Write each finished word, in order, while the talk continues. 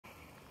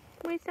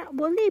Where's that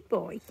woolly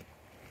boy?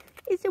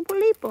 Is the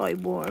woolly boy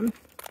warm?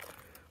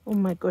 Oh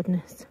my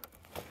goodness.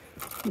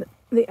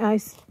 The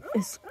ice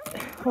is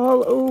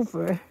all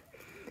over.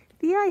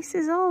 The ice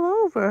is all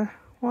over,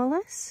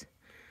 Wallace.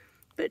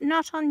 But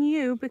not on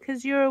you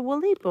because you're a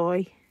woolly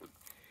boy.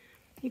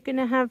 You're going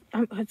to have...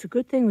 it's a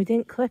good thing we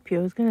didn't clip you.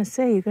 I was going to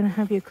say you're going to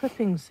have your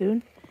clippings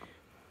soon.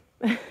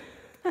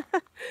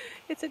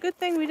 It's a good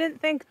thing we didn't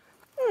think,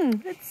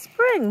 it's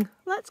spring.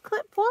 Let's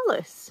clip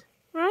Wallace.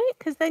 Right?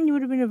 Because then you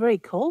would have been a very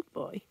cold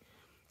boy.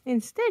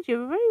 Instead,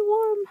 you're a very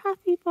warm,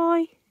 happy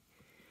boy.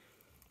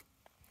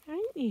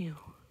 Aren't you?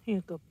 You're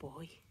a good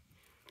boy.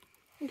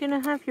 You're going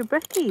to have your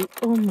birthday.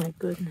 Oh my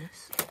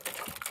goodness.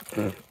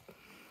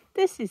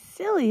 This is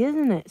silly,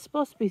 isn't it? It's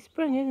supposed to be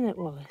spring, isn't it,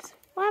 Wallace?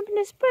 What happened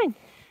to spring?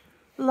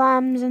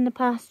 Lambs in the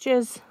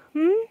pastures.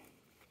 In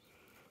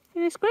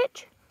a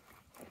scratch?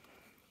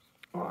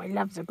 Oh, he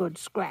loves a good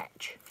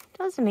scratch,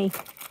 doesn't he?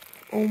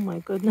 Oh my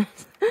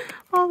goodness.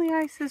 All the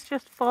ice is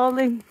just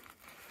falling.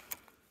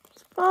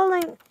 It's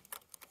falling.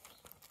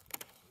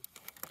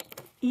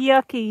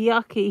 Yucky,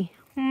 yucky.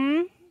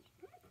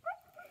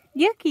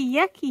 Yucky,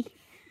 yucky.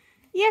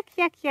 Yuck,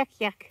 yuck, yuck,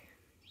 yuck.